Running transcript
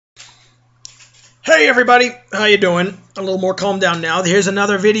Hey everybody, how you doing? A little more calmed down now. Here's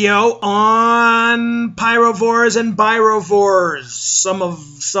another video on pyrovores and byrovores.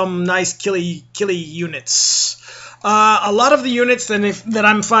 Some nice killy units. A lot of the units that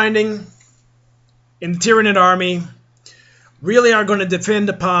I'm finding in the Tyranid army really are going to depend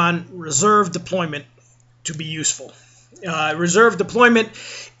upon reserve deployment to be useful. Reserve deployment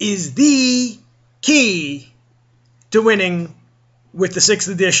is the key to winning with the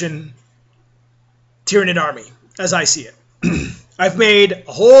 6th edition Tyranid army, as I see it. I've made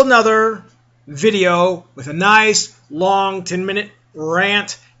a whole nother video with a nice long 10-minute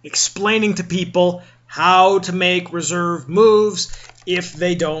rant explaining to people how to make reserve moves if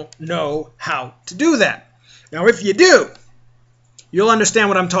they don't know how to do that. Now, if you do, you'll understand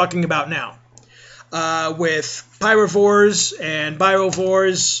what I'm talking about now. With pyrovores and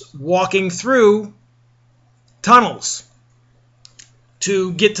byrovores walking through tunnels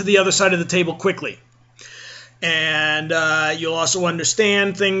to get to the other side of the table quickly. And you'll also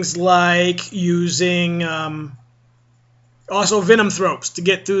understand things like using also venom thropes to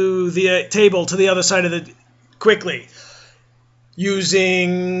get through the table to the other side of the quickly.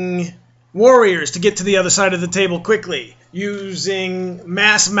 Using warriors to get to the other side of the table quickly. Using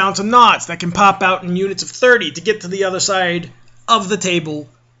mass amounts of knots that can pop out in units of 30 to get to the other side of the table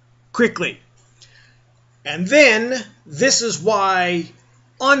quickly. And then, this is why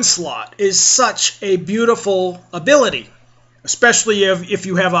Onslaught is such a beautiful ability, especially if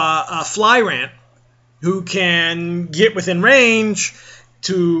you have a fly rant who can get within range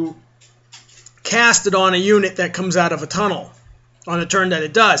to cast it on a unit that comes out of a tunnel on the turn that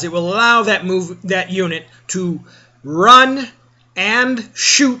it does. It will allow that unit to run and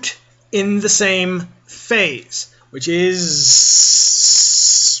shoot in the same phase, which is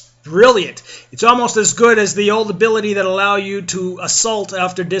brilliant. It's almost as good as the old ability that allow you to assault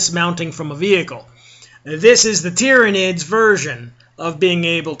after dismounting from a vehicle. This is the Tyranid's version of being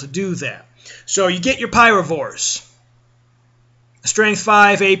able to do that. So you get your pyrovores. Strength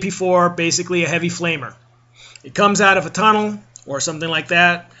 5, AP 4, basically a heavy flamer. It comes out of a tunnel or something like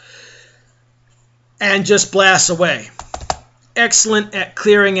that and just blasts away. Excellent at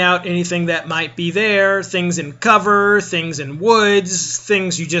clearing out anything that might be there, things in cover, things in woods,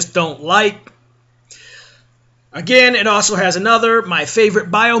 things you just don't like. Again, it also has my favorite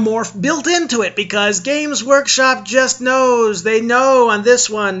biomorph built into it because Games Workshop just knows. They know on this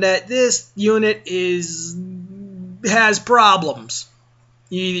one that this unit has problems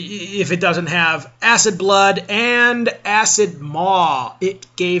if it doesn't have Acid Blood and Acid Maw. It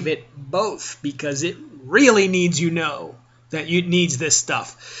gave it both because it really needs that it needs this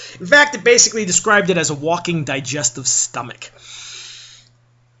stuff. In fact, it basically described it as a walking digestive stomach.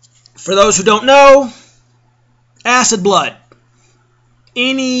 For those who don't know, Acid Blood.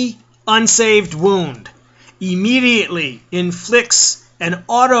 Any unsaved wound immediately inflicts an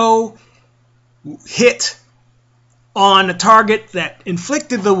auto hit on a target that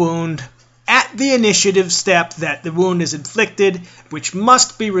inflicted the wound at the initiative step that the wound is inflicted, which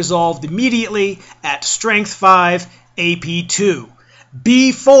must be resolved immediately at Strength 5, AP 2,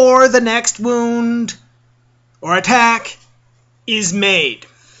 before the next wound or attack is made,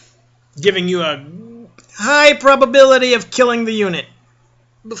 giving you a high probability of killing the unit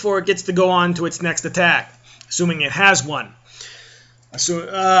before it gets to go on to its next attack, assuming it has one.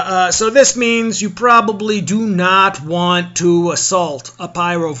 So this means you probably do not want to assault a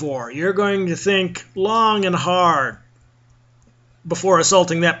pyrovore. You're going to think long and hard before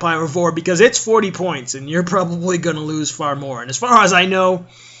assaulting that pyrovore because it's 40 points and you're probably going to lose far more. And as far as I know,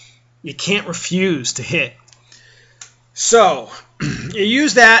 you can't refuse to hit. So you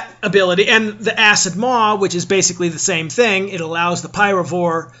use that ability and the Acid Maw, which is basically the same thing. It allows the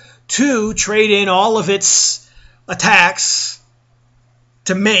pyrovore to trade in all of its attacks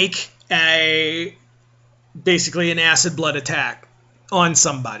to make basically an Acid Blood attack on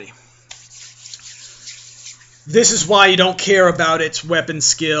somebody. This is why you don't care about its weapon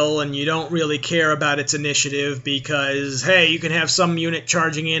skill and you don't really care about its initiative because, hey, you can have some unit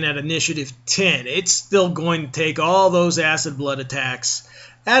charging in at initiative 10. It's still going to take all those Acid Blood attacks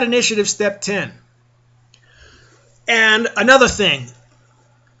at initiative step 10. And another thing,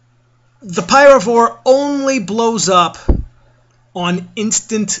 the pyrovore only blows up on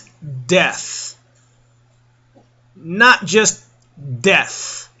instant death, not just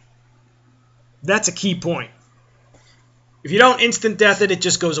death. That's a key point. If you don't instant death it, it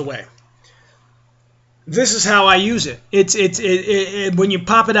just goes away. This is how I use it. When you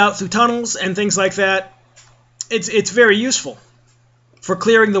pop it out through tunnels and things like that, it's very useful for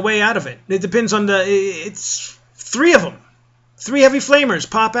clearing the way out of it. It depends on it's 3 of them. 3 heavy flamers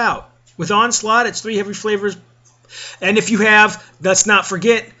pop out. With Onslaught, it's 3 heavy flavors. And if you have, let's not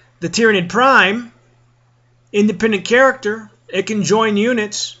forget, the Tyranid Prime, independent character, it can join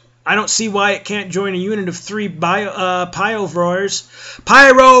units. I don't see why it can't join a unit of 3 Pyrovores,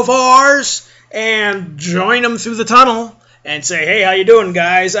 and join them through the tunnel and say, hey, how you doing,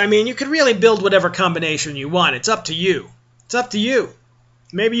 guys? I mean, you could really build whatever combination you want. It's up to you. It's up to you.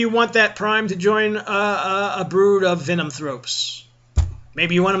 Maybe you want that Prime to join a brood of Venomthropes.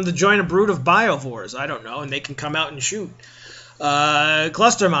 Maybe you want them to join a brood of Biovores. I don't know, and they can come out and shoot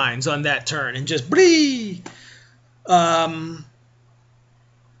cluster mines on that turn and just blee. The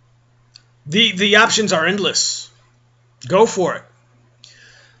options are endless. Go for it.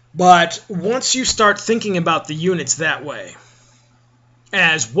 But once you start thinking about the units that way,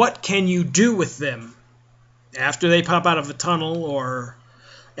 as what can you do with them after they pop out of the tunnel, or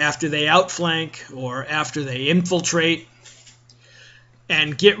after they outflank, or after they infiltrate,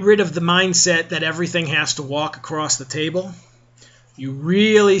 and get rid of the mindset that everything has to walk across the table, you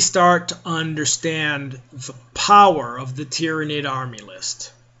really start to understand the power of the Tyranid army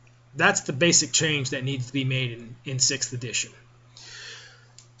list. That's the basic change that needs to be made in 6th edition.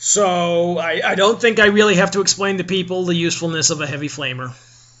 So I don't think I really have to explain to people the usefulness of a heavy flamer.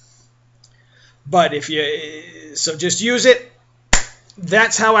 But so just use it.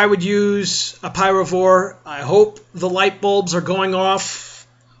 That's how I would use a Pyrovore. I hope the light bulbs are going off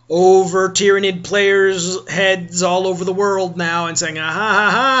over Tyranid players' heads all over the world now and saying, ah, ha,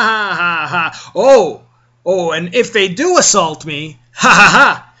 ha, ha, ha, ha. Oh, and if they do assault me, ha, ha,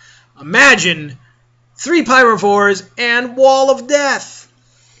 ha. Imagine 3 Pyrovores and Wall of Death.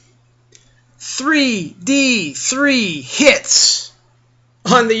 3D3 hits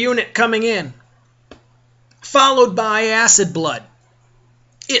on the unit coming in, followed by Acid Blood.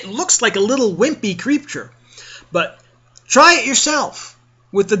 It looks like a little wimpy creature, but try it yourself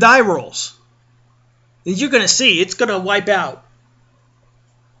with the die rolls. You're going to see it's going to wipe out.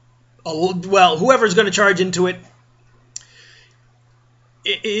 Well, whoever's going to charge into it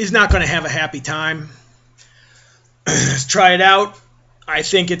is not going to have a happy time. Try it out. I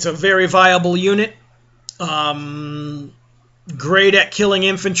think it's a very viable unit. Great at killing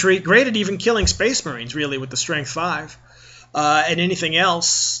infantry. Great at even killing Space Marines, really, with the Strength 5. And anything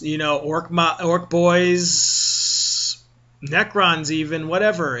else, Orc Boys, Necrons even,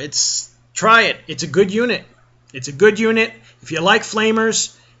 whatever. Try it. It's a good unit. It's a good unit. If you like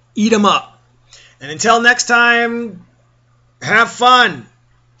flamers, eat them up. And until next time, have fun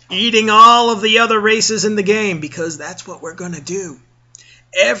eating all of the other races in the game, because that's what we're going to do.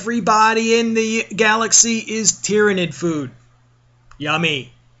 Everybody in the galaxy is Tyranid food.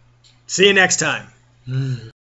 Yummy. See you next time.